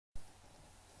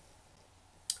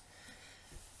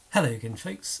Hello again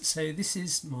folks, so this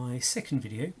is my second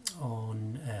video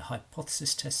on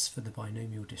hypothesis tests for the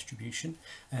binomial distribution,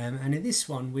 and in this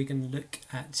one we're going to look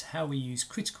at how we use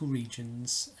critical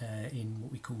regions in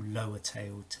what we call lower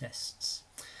tail tests.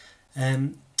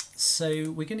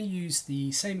 So we're going to use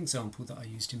the same example that I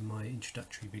used in my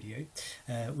introductory video,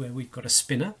 where we've got a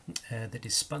spinner that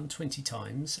is spun 20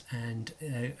 times and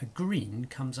a green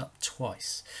comes up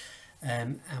twice,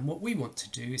 and what we want to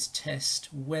do is test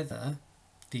whether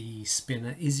the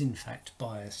spinner is in fact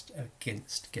biased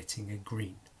against getting a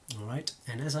green. Alright,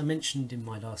 and as I mentioned in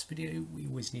my last video, we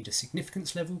always need a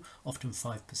significance level, often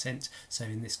 5%, so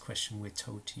in this question we're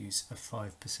told to use a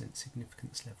 5%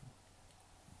 significance level.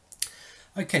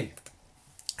 Okay,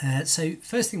 so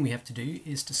first thing we have to do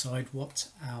is decide what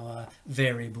our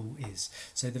variable is.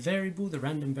 So the variable, the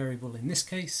random variable in this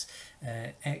case,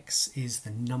 x is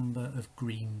the number of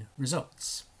green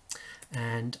results.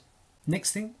 And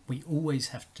next thing, we always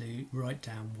have to write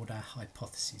down what our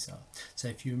hypotheses are. So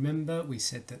if you remember, we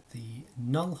said that the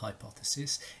null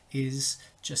hypothesis is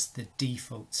just the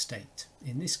default state.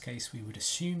 In this case, we would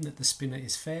assume that the spinner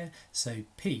is fair, so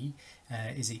P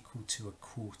is equal to a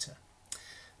quarter.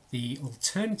 The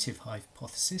alternative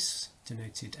hypothesis,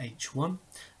 denoted H1,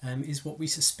 is what we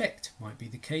suspect might be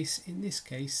the case. In this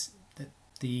case, that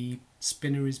the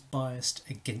spinner is biased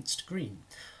against green,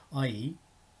 i.e.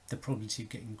 the probability of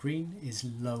getting green is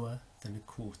lower than a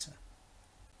quarter.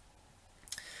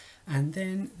 And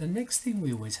then the next thing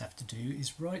we always have to do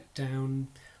is write down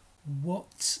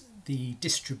what the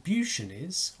distribution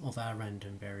is of our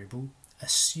random variable,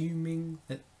 assuming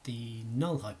that the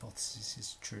null hypothesis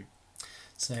is true.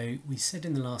 So we said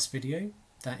in the last video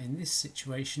that in this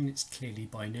situation it's clearly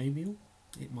binomial.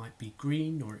 It might be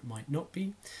green or it might not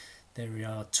be. There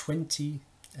are 20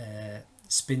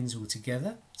 spins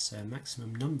altogether, so a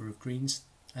maximum number of greens.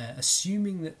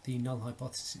 Assuming that the null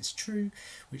hypothesis is true,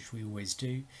 which we always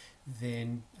do,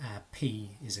 then our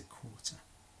P is a quarter.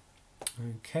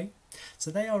 Okay,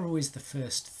 so they are always the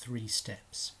first three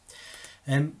steps.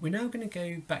 We're now going to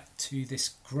go back to this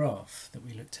graph that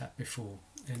we looked at before,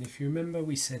 and if you remember,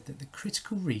 we said that the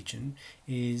critical region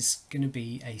is going to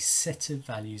be a set of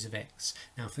values of x.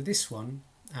 Now for this one,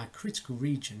 our critical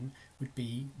region would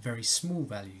be very small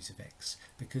values of x,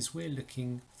 because we're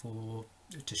looking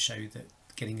to show that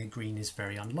getting a green is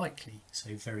very unlikely,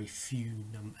 so very few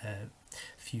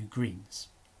greens.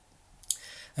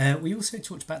 We also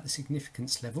talked about the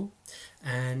significance level,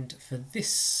 and for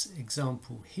this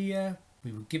example here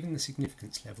we were given the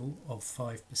significance level of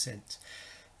 5%,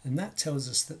 and that tells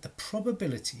us that the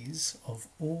probabilities of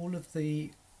all of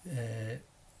the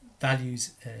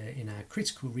values in our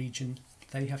critical region,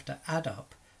 they have to add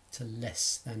up to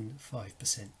less than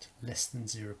 5%, less than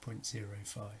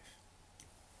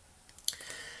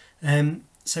 0.05.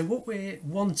 So what we're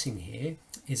wanting here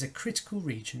is a critical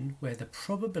region where the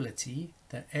probability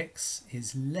that x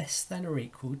is less than or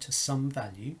equal to some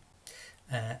value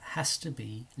has to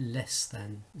be less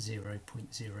than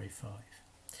 0.05.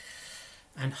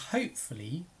 And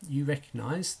hopefully you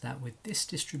recognise that with this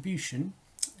distribution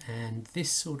and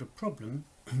this sort of problem,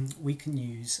 we can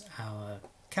use our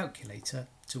calculator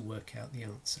to work out the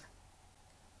answer.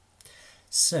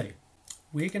 So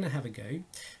we're going to have a go.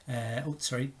 A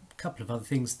couple of other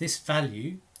things. This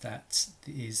value that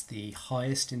is the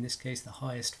highest, in this case, the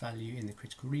highest value in the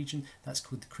critical region, that's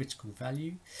called the critical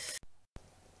value.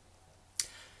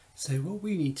 So what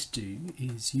we need to do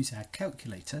is use our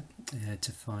calculator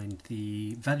to find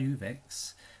the value of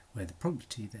x, where the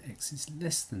probability that x is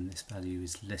less than this value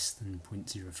is less than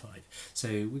 0.05. So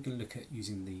we're going to look at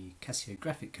using the Casio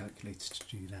graphic calculator to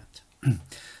do that.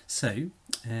 So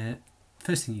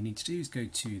first thing you need to do is go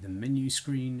to the menu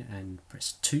screen and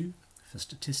press 2 for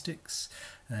statistics,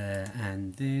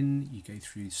 and then you go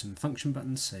through some function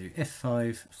buttons, so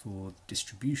F5 for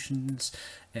distributions,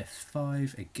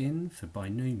 F5 again for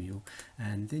binomial,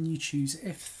 and then you choose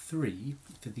F3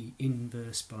 for the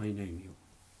inverse binomial.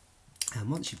 And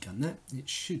once you've done that, it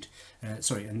should,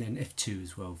 and then F2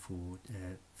 as well for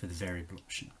the variable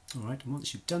option. All right, and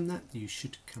once you've done that, you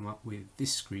should come up with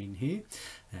this screen here.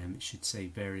 It should say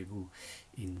variable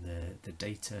in the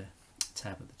data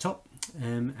tab at the top,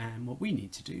 and what we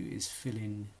need to do is fill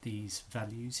in these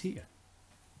values here.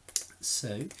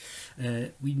 So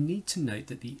we need to note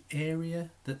that the area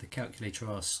that the calculator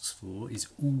asks for is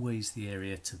always the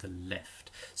area to the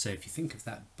left. So if you think of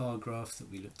that bar graph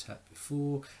that we looked at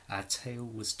before, our tail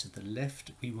was to the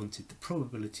left. We wanted the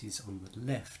probabilities on the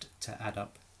left to add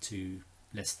up to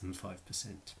less than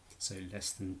 5%, so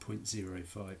less than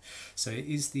 0.05. So it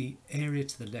is the area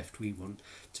to the left we want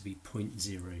to be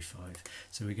 0.05.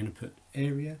 So we're going to put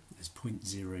area as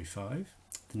 0.05.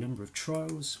 the number of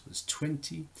trials was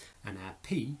 20 and our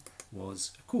P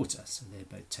was a quarter, so they're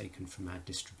both taken from our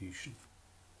distribution.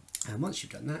 And once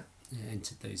you've done that,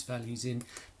 entered those values in,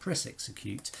 press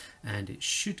execute, and it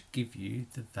should give you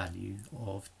the value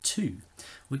of 2,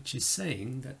 which is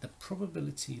saying that the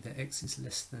probability that x is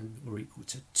less than or equal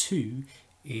to 2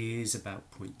 is about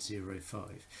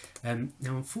 0.05.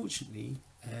 Now unfortunately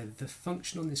the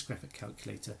function on this graphic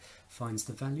calculator finds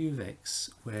the value of x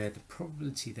where the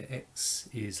probability that x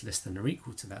is less than or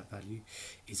equal to that value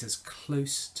is as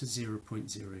close to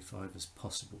 0.05 as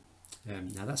possible.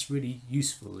 Now that's really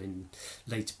useful in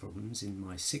later problems in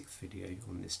my 6th video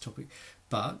on this topic,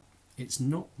 but it's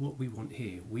not what we want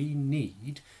here. We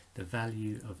need the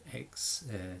value of x,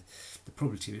 the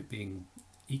probability of it being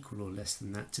equal or less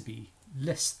than that, to be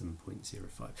less than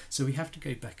 0.05. So we have to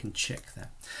go back and check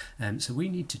that. So we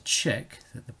need to check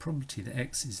that the probability that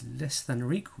x is less than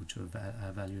or equal to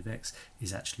our value of x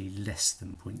is actually less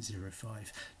than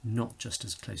 0.05, not just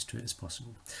as close to it as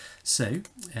possible. So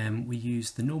we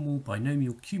use the normal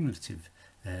binomial cumulative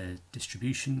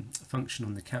distribution function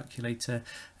on the calculator.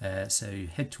 So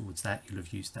head towards that, you'll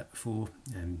have used that before.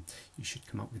 You should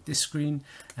come up with this screen,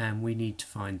 and we need to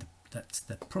find that's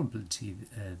the probability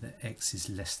that x is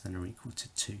less than or equal to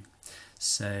 2.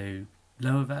 So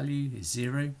lower value is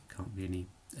 0, can't be any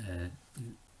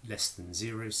less than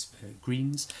 0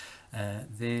 greens.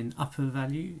 Then upper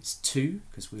value is 2,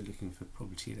 because we're looking for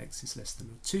probability that x is less than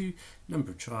or 2,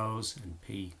 number of trials, and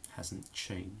P hasn't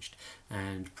changed.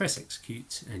 And press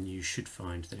execute, and you should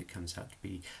find that it comes out to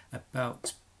be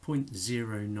about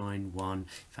 0.091. In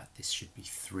fact, this should be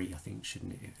 3, I think,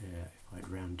 shouldn't it, if I'd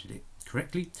rounded it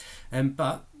correctly.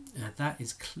 But that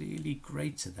is clearly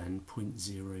greater than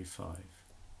 0.05.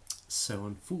 So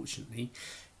unfortunately,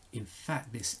 in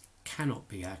fact, this cannot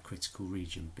be our critical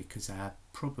region, because our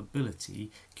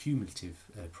probability, cumulative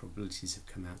probabilities, have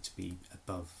come out to be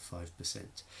above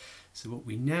 5%. So what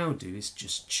we now do is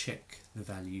just check the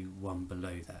value one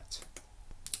below that.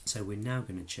 So we're now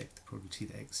going to check the probability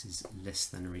that x is less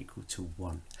than or equal to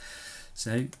 1.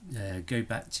 So go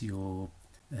back to your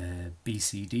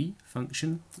BCD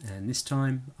function, and this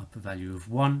time upper value of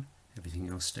 1, everything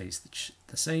else stays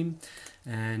the same,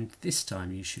 and this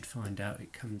time you should find out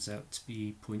it comes out to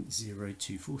be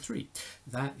 0.0243.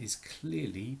 That is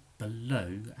clearly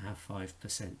below our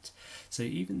 5%. So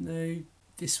even though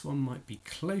this one might be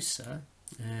closer,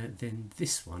 then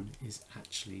this one is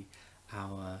actually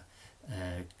our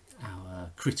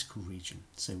critical region.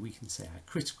 So we can say our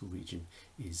critical region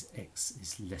is x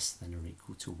is less than or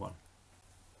equal to 1.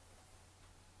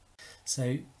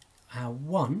 So our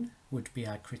 1 would be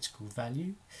our critical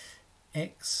value.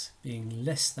 X being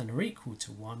less than or equal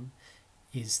to 1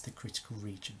 is the critical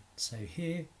region. So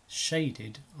here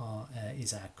shaded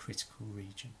is our critical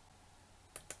region.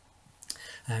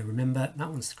 Remember, that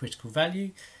one's the critical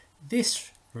value.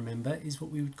 This, remember, is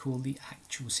what we would call the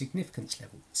actual significance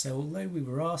level. So although we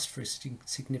were asked for a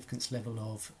significance level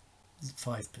of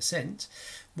 5%,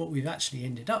 what we've actually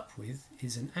ended up with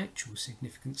is an actual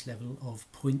significance level of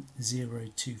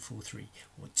 0.0243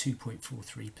 or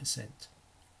 2.43%.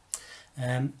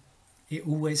 It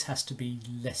always has to be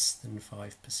less than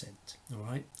 5%, all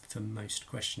right, for most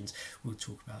questions. We'll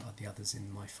talk about the others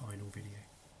in my final video.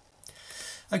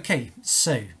 Okay,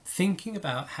 so thinking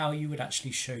about how you would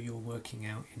actually show your working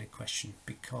out in a question,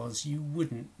 because you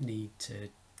wouldn't need to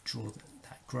draw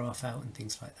that graph out and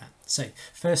things like that. So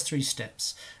first 3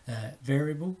 steps: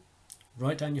 variable,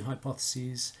 write down your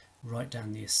hypotheses, write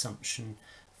down the assumption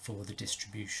for the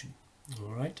distribution.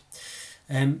 All right.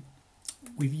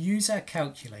 We've used our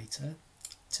calculator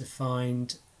to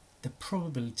find the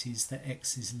probabilities that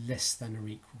x is less than or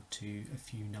equal to a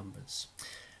few numbers.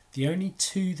 The only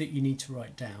 2 that you need to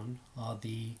write down are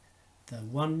the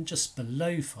one just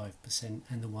below 5%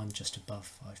 and the one just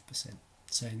above 5%.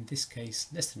 So in this case,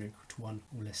 less than or equal to 1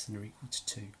 or less than or equal to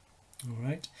 2. All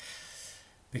right.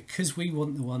 Because we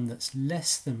want the one that's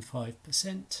less than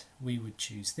 5%, we would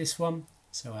choose this one.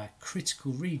 So our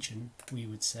critical region, we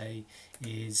would say,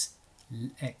 is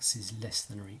x is less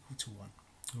than or equal to 1.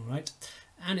 All right.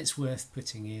 And it's worth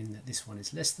putting in that this one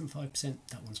is less than 5%,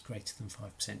 that one's greater than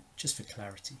 5%, just for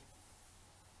clarity.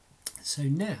 So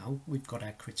now we've got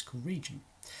our critical region.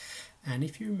 And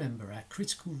if you remember, our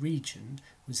critical region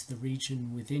was the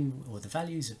region within, or the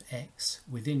values of x,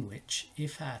 within which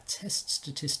if our test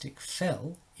statistic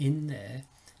fell in there,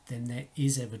 then there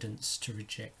is evidence to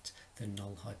reject the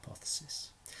null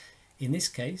hypothesis. In this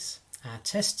case, our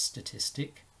test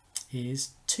statistic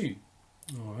is 2.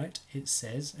 All right, it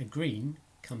says a green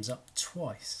comes up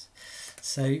twice.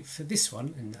 So for this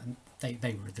one, and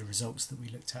they were the results that we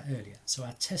looked at earlier. So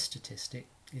our test statistic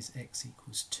is x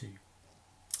equals 2.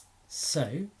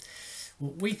 So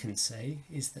what we can say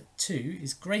is that 2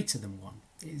 is greater than 1.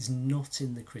 It is not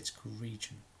in the critical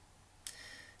region.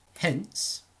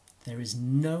 Hence, there is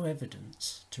no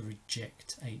evidence to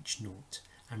reject h0.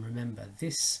 And remember,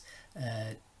 this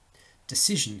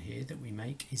decision here that we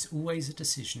make is always a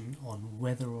decision on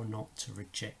whether or not to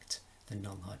reject the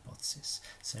null hypothesis.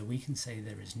 So we can say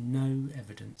there is no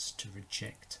evidence to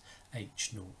reject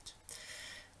h0.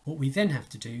 What we then have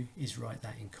to do is write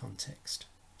that in context.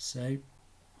 So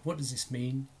what does this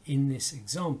mean in this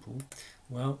example?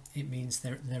 Well, it means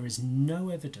there is no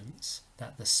evidence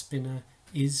that the spinner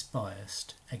is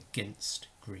biased against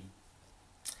green.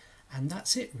 And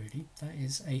that's it really. That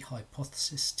is a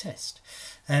hypothesis test.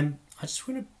 I just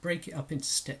want to break it up into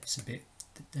steps a bit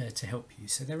to help you.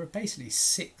 So there are basically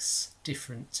 6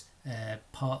 different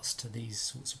parts to these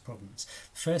sorts of problems.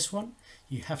 First one,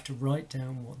 you have to write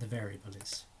down what the variable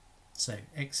is. So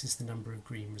x is the number of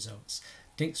green results.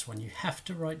 Next one, you have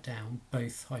to write down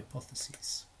both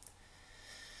hypotheses.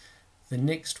 The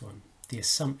next one, the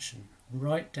assumption.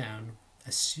 Write down,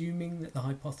 assuming that the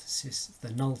hypothesis,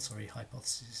 the null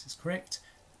hypothesis is correct,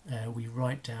 we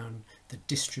write down the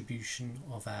distribution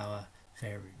of our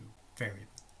variable.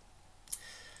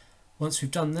 Once we've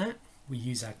done that, we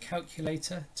use our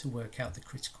calculator to work out the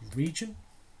critical region,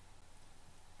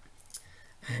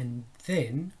 and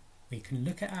then we can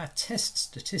look at our test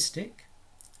statistic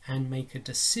and make a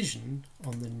decision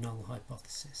on the null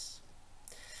hypothesis.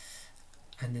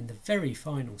 And then the very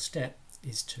final step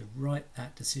is to write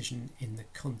that decision in the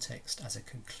context as a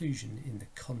conclusion in the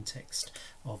context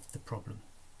of the problem.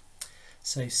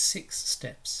 So 6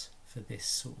 steps for this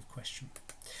sort of question.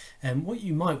 And what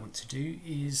you might want to do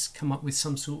is come up with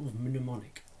some sort of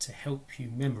mnemonic to help you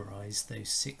memorize those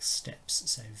 6 steps.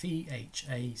 So V, H,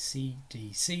 A, C,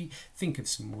 D, C. Think of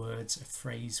some words, a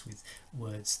phrase with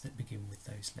words that begin with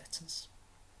those letters.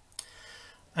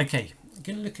 Okay, I'm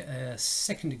going to look at a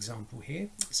second example here.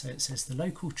 So it says the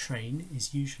local train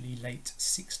is usually late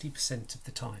 60% of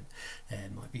the time.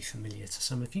 It might be familiar to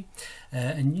some of you.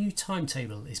 A new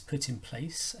timetable is put in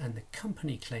place and the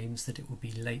company claims that it will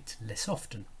be late less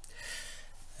often.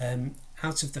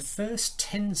 Out of the first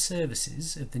 10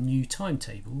 services of the new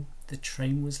timetable, the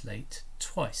train was late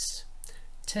twice.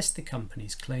 Test the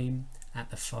company's claim at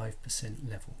the 5%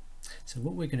 level. So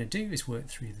what we're going to do is work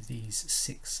through these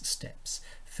 6 steps.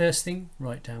 First thing,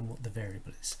 write down what the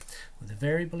variable is. Well, the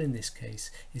variable in this case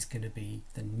is going to be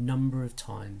the number of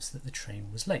times that the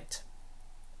train was late.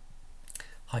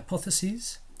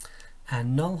 Hypotheses. Our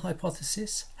null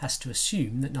hypothesis has to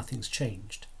assume that nothing's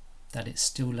changed, that it's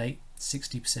still late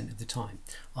 60% of the time,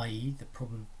 i.e. the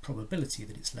probability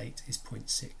that it's late is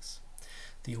 0.6.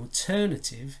 The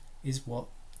alternative is what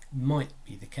might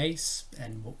be the case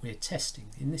and what we're testing.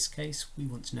 In this case, we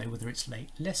want to know whether it's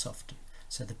late less often.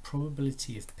 So the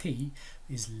probability of P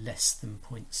is less than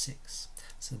 0.6.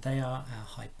 So they are our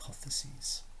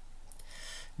hypotheses.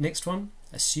 Next one,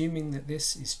 assuming that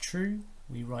this is true,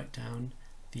 we write down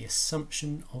the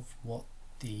assumption of what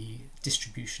the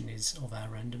distribution is of our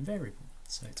random variable.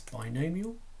 So it's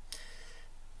binomial.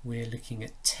 We're looking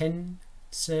at 10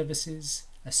 services.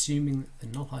 Assuming that the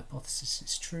null hypothesis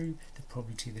is true, the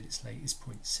probability that it's late is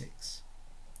 0.6.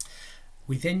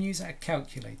 We then use our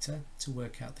calculator to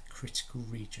work out the critical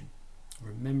region,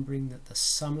 remembering that the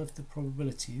sum of the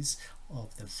probabilities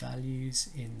of the values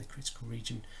in the critical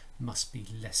region must be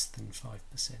less than 5%.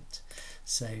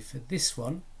 So for this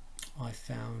one, I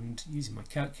found, using my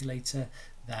calculator,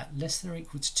 that less than or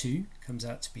equal to 2 comes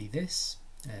out to be this.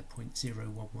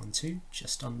 0.0112,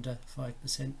 just under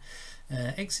 5%.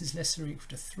 X is less than or equal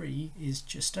to 3 is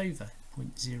just over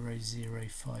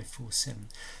 0.00547.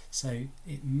 So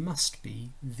it must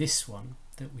be this one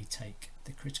that we take.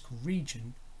 The critical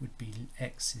region would be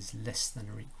X is less than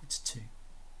or equal to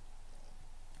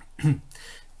 2.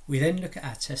 We then look at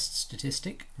our test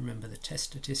statistic. Remember, the test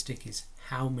statistic is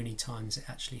how many times it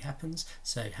actually happens.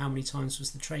 So how many times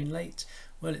was the train late?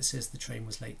 Well, it says the train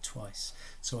was late twice.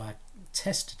 So our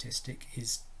test statistic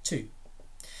is 2.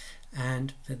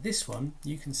 And for this one,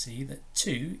 you can see that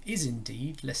 2 is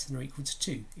indeed less than or equal to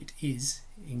 2. It is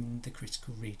in the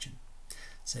critical region.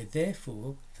 So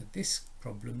therefore, for this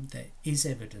problem, there is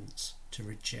evidence to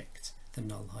reject the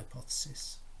null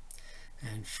hypothesis.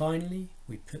 And finally,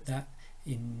 we put that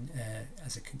in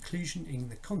as a conclusion in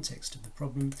the context of the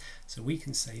problem, so we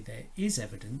can say there is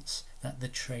evidence that the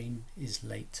train is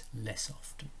late less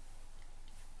often.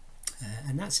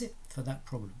 And that's it for that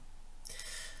problem.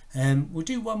 We'll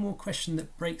do one more question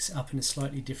that breaks it up in a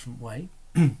slightly different way.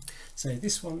 So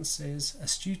this one says a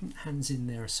student hands in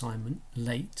their assignment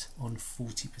late on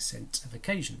 40% of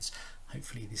occasions.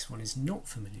 Hopefully this one is not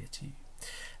familiar to you.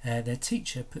 Their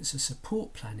teacher puts a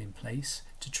support plan in place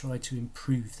to try to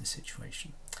improve the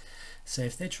situation. So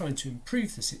if they're trying to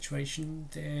improve the situation,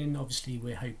 then obviously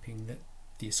we're hoping that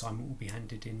the assignment will be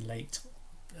handed in late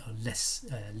or less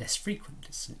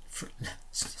frequently.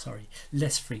 So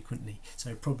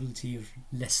probability of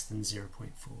less than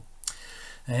 0.4.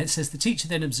 It says the teacher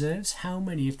then observes how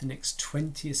many of the next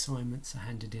 20 assignments are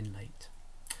handed in late.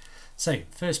 So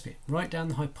first bit, write down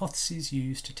the hypotheses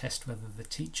used to test whether the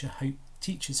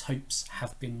teacher's hopes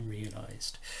have been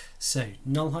realised. So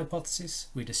null hypothesis,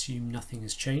 we'd assume nothing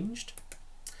has changed.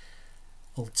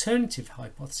 Alternative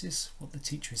hypothesis, what the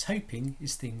teacher is hoping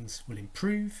is things will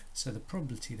improve, so the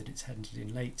probability that it's handed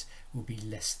in late will be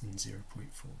less than 0.4.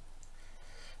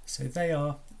 So they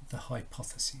are the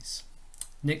hypotheses.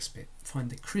 Next bit, find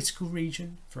the critical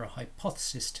region for a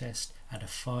hypothesis test at a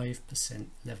 5%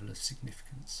 level of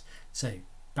significance. So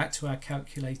back to our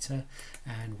calculator,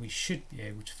 and we should be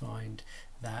able to find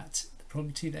that the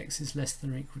probability that x is less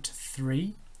than or equal to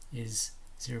 3 is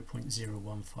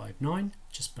 0.0159,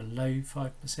 just below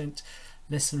 5%.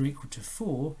 Less than or equal to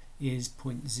 4 is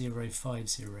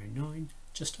 0.0509,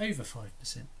 just over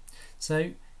 5%.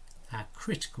 So our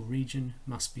critical region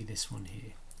must be this one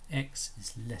here. X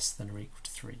is less than or equal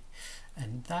to 3,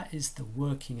 and that is the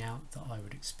working out that I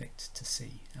would expect to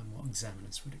see and what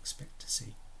examiners would expect to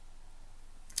see.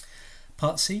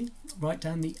 Part C, write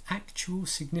down the actual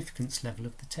significance level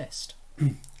of the test.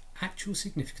 Actual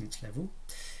significance level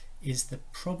is the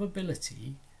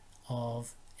probability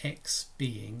of X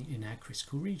being in our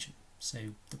critical region.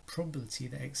 So the probability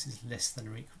that X is less than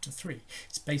or equal to 3.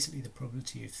 It's basically the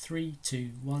probability of 3,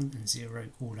 2, 1 and 0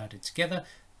 all added together,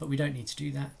 but we don't need to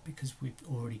do that because we've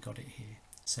already got it here.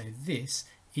 So this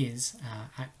is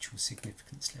our actual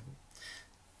significance level,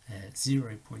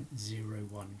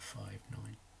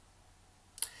 0.0159.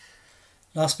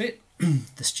 Last bit,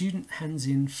 the student hands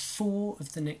in 4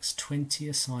 of the next 20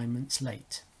 assignments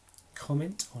late.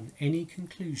 Comment on any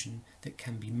conclusion that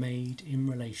can be made in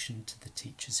relation to the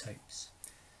teacher's hopes.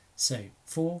 So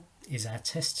 4 is our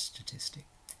test statistic.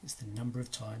 It's the number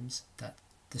of times that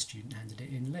the student handed it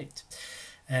in late.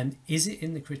 Is it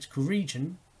in the critical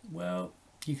region? Well,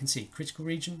 you can see critical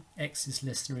region, X is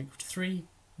less than or equal to 3.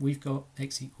 We've got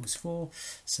X equals 4,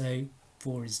 so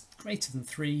 4 is greater than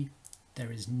 3.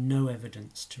 There is no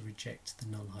evidence to reject the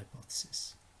null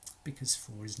hypothesis because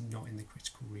 4 is not in the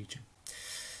critical region.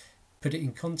 Put it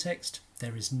in context,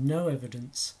 there is no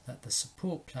evidence that the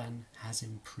support plan has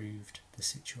improved the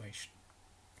situation.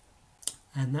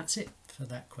 And that's it for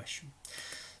that question.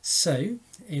 So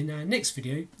in our next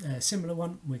video, a similar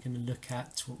one, we're going to look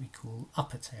at what we call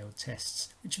upper tail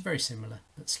tests, which are very similar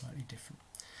but slightly different.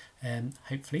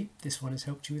 Hopefully this one has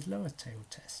helped you with lower tail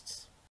tests.